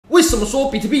为什么说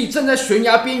比特币正在悬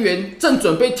崖边缘，正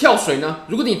准备跳水呢？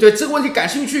如果你对这个问题感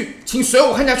兴趣，请随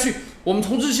我看下去。我们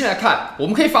从日线来看，我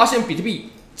们可以发现比特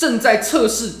币正在测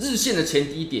试日线的前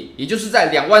低点，也就是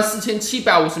在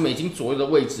$24,750左右的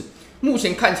位置，目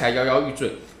前看起来摇摇欲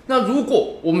坠。那如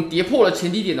果我们跌破了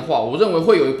前低点的话，我认为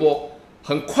会有一波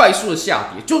很快速的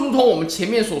下跌，就如同我们前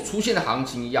面所出现的行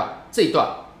情一样。这一段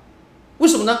为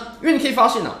什么呢？因为你可以发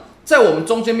现在我们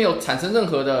中间没有产生任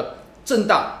何的震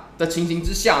荡的情形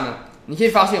之下呢，你可以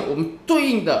发现我们对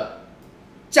应的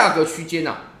价格区间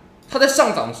它在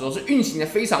上涨的时候是运行的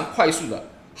非常快速的，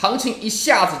行情一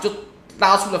下子就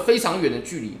拉出了非常远的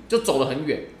距离，就走得很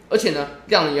远，而且呢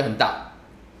量能也很大。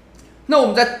那我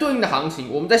们在对应的行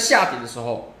情，我们在下跌的时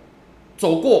候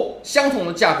走过相同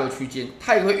的价格区间，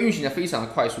它也会运行的非常的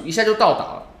快速，一下就到达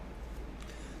了。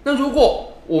那如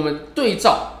果我们对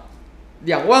照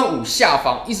25000下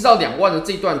方一直到2万的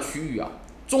这段区域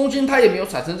中间它也没有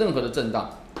产生任何的震荡。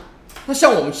那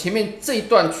像我们前面这一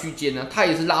段区间呢，它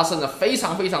也是拉升的非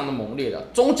常非常的猛烈的，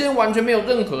中间完全没有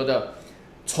任何的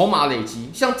筹码累积。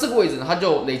像这个位置呢，它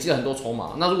就累积了很多筹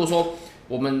码。那如果说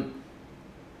我们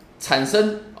产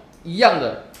生一样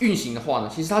的运行的话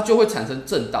呢，其实它就会产生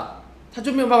震荡，它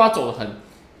就没有办法走得很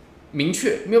明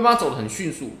确，没有办法走得很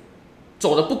迅速，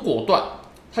走得不果断，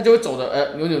它就会走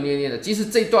得扭扭捏捏的。即使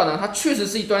这一段呢，它确实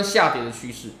是一段下跌的趋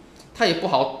势，它也不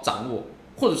好掌握。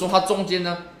或者说它中间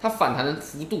呢，它反弹的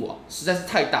幅度实在是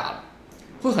太大了，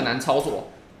会很难操作。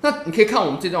那你可以看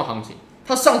我们这段行情，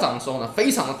它上涨的时候呢，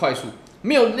非常的快速，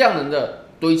没有量能的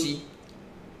堆积，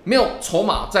没有筹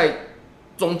码在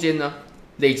中间呢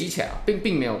累积起来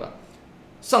并没有的，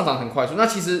上涨很快速。那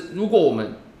其实如果我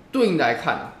们对应来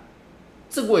看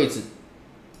这个位置，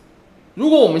如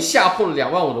果我们下破了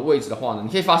25000的位置的话呢，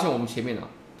你可以发现我们前面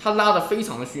它拉得非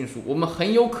常的迅速，我们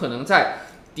很有可能在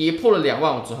跌破了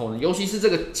25000之后呢，尤其是这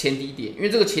个前低点，因为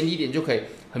这个前低点就可以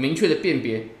很明确的辨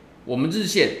别我们日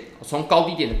线从高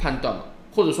低点的判断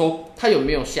或者说它有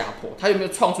没有下破，它有没有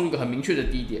创出一个很明确的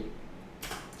低点。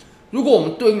如果我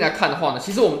们对应来看的话呢，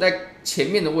其实我们在前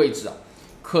面的位置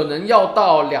可能要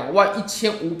到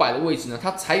21500的位置呢，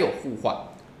它才有互换，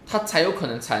它才有可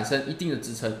能产生一定的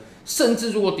支撑，甚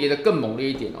至如果跌得更猛烈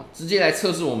一点直接来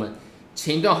测试我们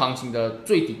前一段行情的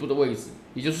最底部的位置。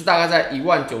也就是大概在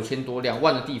19000多、2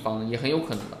万的地方呢，也很有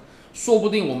可能的。说不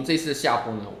定我们这次的下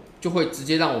坡呢，就会直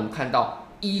接让我们看到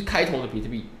1开头的比特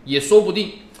币，也说不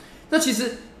定。那其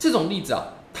实这种例子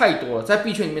太多了，在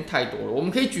币圈里面太多了。我们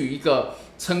可以举一个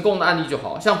成功的案例就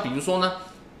好，像比如说呢，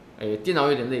电脑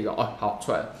有点累了好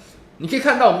出来了。你可以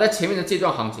看到我们在前面的这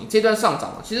段行情，这段上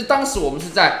涨其实当时我们是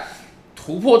在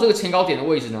突破这个前高点的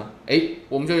位置呢，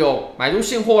我们就有买入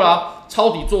现货啦、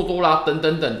抄底做多啦等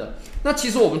等等的。那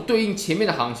其实我们对应前面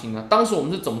的行情呢，当时我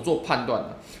们是怎么做判断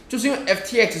的？就是因为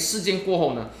FTX 事件过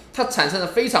后呢，它产生了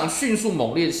非常迅速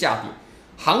猛烈的下跌，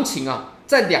行情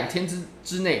在2天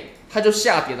之内，它就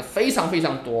下跌的非常非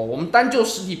常多。我们单就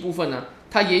实体部分呢，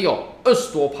它也有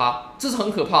20多%，这是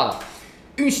很可怕的，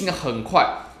运行的很快，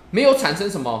没有产生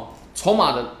什么筹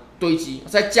码的堆积，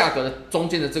在价格的中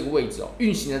间的这个位置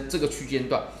运行的这个区间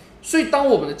段。所以当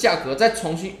我们的价格再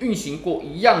重新运行过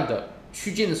一样的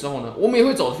区间的时候呢，我们也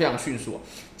会走得非常迅速。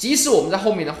即使我们在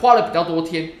后面呢花了比较多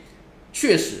天，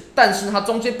确实，但是它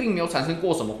中间并没有产生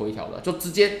过什么回调的，就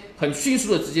直接很迅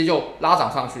速的直接就拉涨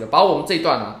上去了，把我们这一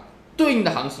段对应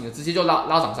的行情直接就拉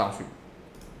涨上去。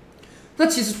那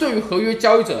其实对于合约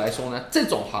交易者来说呢，这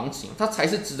种行情它才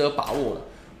是值得把握的。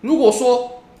如果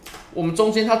说我们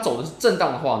中间它走的是震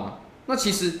荡的话呢，那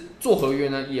其实做合约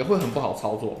呢也会很不好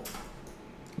操作。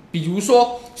比如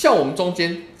说，像我们中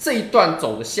间这一段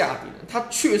走的下跌呢，它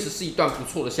确实是一段不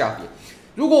错的下跌。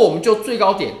如果我们就最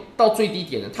高点到最低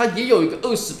点呢，它也有一个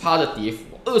20%的跌幅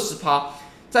，20%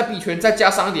在币圈再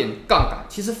加上一点杠杆，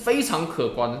其实非常可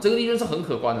观的，这个利润是很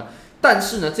可观的。但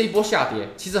是呢，这一波下跌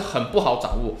其实很不好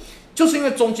掌握，就是因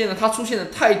为中间呢它出现了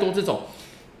太多这种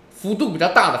幅度比较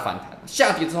大的反弹，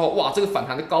下跌之后，哇，这个反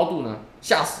弹的高度呢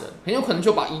吓死人，很有可能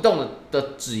就把移动的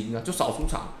止盈呢就扫出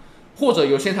场，或者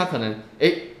有些它可能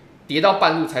跌到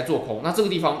半路才做空，那这个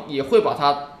地方也会把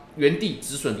它原地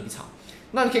止损离场。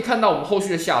那你可以看到我们后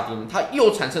续的下跌呢，它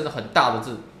又产生了很大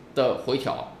的回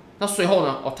调，那随后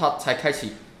呢，它才开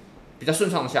启比较顺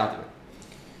畅的下跌。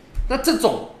那这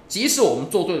种即使我们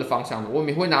做对的方向呢，我们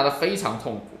也会拿得非常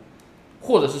痛苦，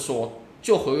或者是说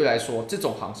就合约来说，这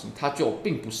种行情它就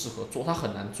并不适合做，它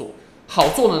很难做。好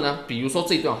做的呢，比如说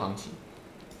这段行情，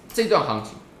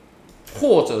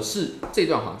或者是这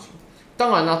段行情。当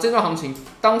然呢，这段行情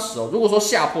当时如果说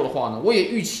下破的话呢，我也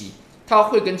预期它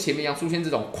会跟前面一样出现这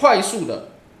种快速的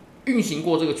运行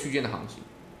过这个区间的行情。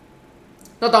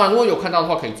那当然，如果有看到的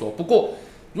话可以做。不过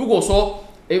如果说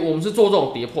我们是做这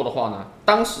种跌破的话呢，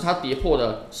当时它跌破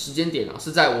的时间点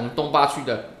是在我们东八区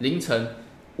的凌晨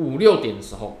5、6点的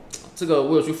时候，这个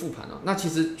我有去复盘那其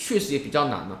实确实也比较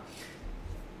难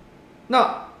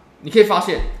那你可以发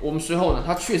现，我们随后呢，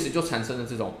它确实就产生了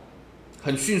这种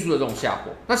很迅速的这种下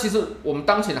坡。那其实我们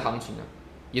当前的行情呢，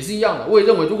也是一样的。我也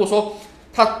认为，如果说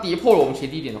它跌破了我们前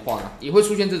低点的话呢，也会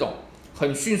出现这种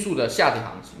很迅速的下跌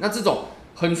行情。那这种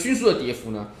很迅速的跌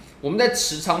幅呢，我们在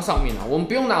持仓上面我们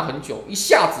不用拿很久，一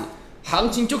下子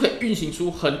行情就可以运行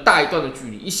出很大一段的距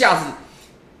离，一下子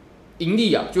盈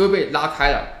利就会被拉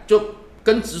开了，就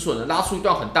跟止损拉出一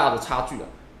段很大的差距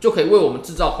就可以为我们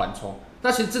制造缓冲。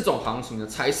那其实这种行情呢，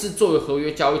才是作为合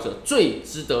约交易者最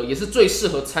值得，也是最适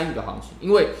合参与的行情，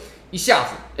因为一下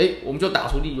子我们就打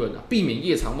出利润了，避免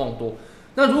夜长梦多。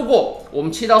那如果我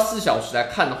们切到4小时来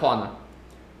看的话呢，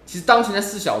其实当前在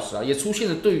4小时也出现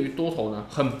了对于多头呢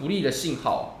很不利的信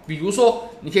号比如说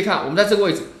你可以看我们在这个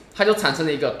位置，它就产生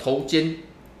了一个头肩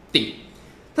顶。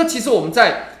那其实我们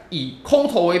在以空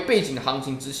头为背景的行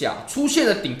情之下，出现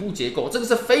了顶部结构，这个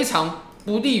是非常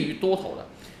不利于多头的。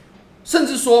甚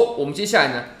至说，我们接下来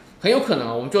呢，很有可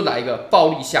能我们就来一个暴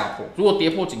力下破。如果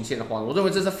跌破颈线的话，我认为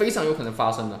这是非常有可能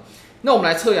发生的。那我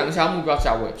们来测量一下目标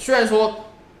价位。虽然说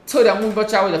测量目标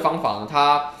价位的方法呢，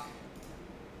它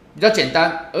比较简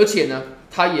单，而且呢，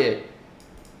它也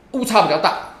误差比较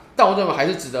大，但我认为还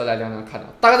是值得来量量看的。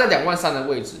大概在23000的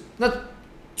位置。那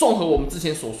综合我们之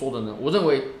前所说的呢，我认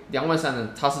为23000呢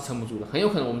它是撑不住的，很有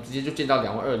可能我们直接就见到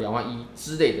22000、21000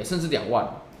之类的，甚至2万。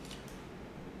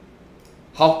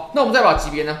好，那我们再把级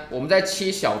别呢，我们再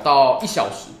切小到1小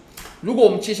时。如果我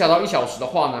们切小到1小时的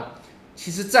话呢，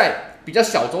其实在比较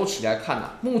小周期来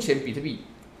看目前比特币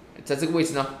在这个位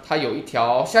置呢，它有一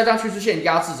条下降趋势线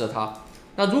压制着它。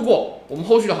那如果我们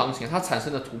后续的行情它产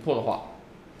生了突破的话，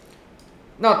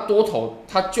那多头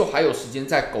它就还有时间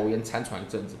再苟延残喘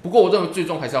一阵子。不过我认为最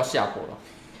终还是要下破了，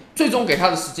最终给它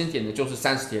的时间点呢就是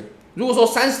30天。如果说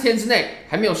30天之内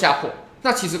还没有下破，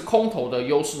那其实空头的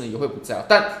优势呢也会不在，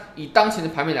但以当前的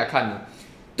盘面来看呢，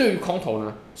对于空头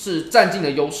呢是占尽了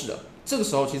优势的。这个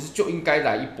时候其实就应该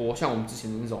来一波像我们之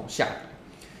前的那种下跌。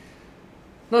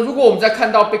那如果我们再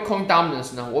看到 Bitcoin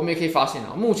Dominance 呢，我们也可以发现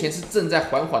目前是正在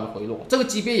缓缓的回落，这个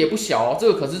级别也不小这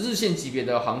个可是日线级别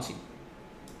的行情。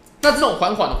那这种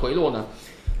缓缓的回落呢，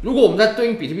如果我们在对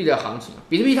应比特币的行情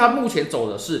比特币它目前走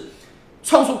的是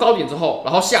创出高点之后，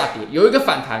然后下跌，有一个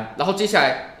反弹，然后接下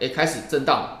来开始震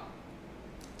荡了。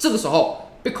这个时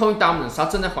候 Bitcoin Dominance 它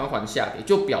正在缓缓下跌，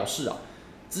就表示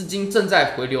资金正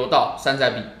在回流到山寨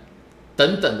币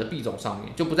等等的币种上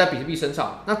面，就不在比特币身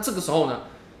上。那这个时候呢，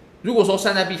如果说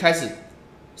山寨币开始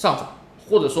上涨，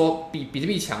或者说比比特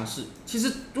币强势，其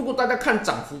实如果大家看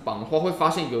涨幅榜的话，会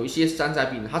发现有一些山寨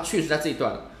币呢，它确实在这一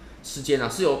段时间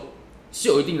是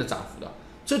有一定的涨幅的。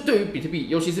这对于比特币，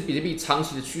尤其是比特币长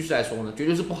期的趋势来说呢，绝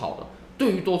对是不好的，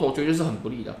对于多头绝对是很不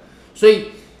利的。所以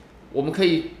我们可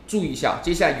以注意一下，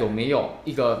接下来有没有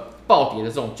一个暴跌的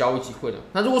这种交易机会呢？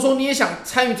那如果说你也想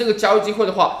参与这个交易机会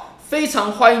的话，非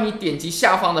常欢迎你点击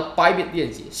下方的 Bybit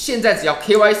链接。现在只要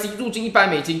KYC 入金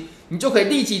$100，你就可以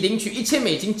立即领取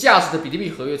$1000价值的比特币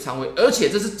合约仓位，而且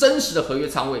这是真实的合约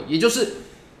仓位，也就是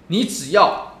你只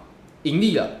要盈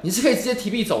利了，你是可以直接提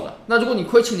币走的。那如果你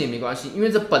亏钱也没关系，因为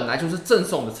这本来就是赠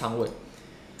送的仓位。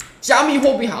加密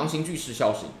货币行情巨时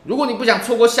消息，如果你不想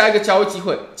错过下一个交易机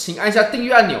会，请按下订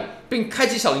阅按钮，并开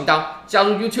启小铃铛，加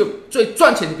入 YouTube 最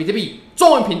赚钱的比特币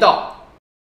中文频道。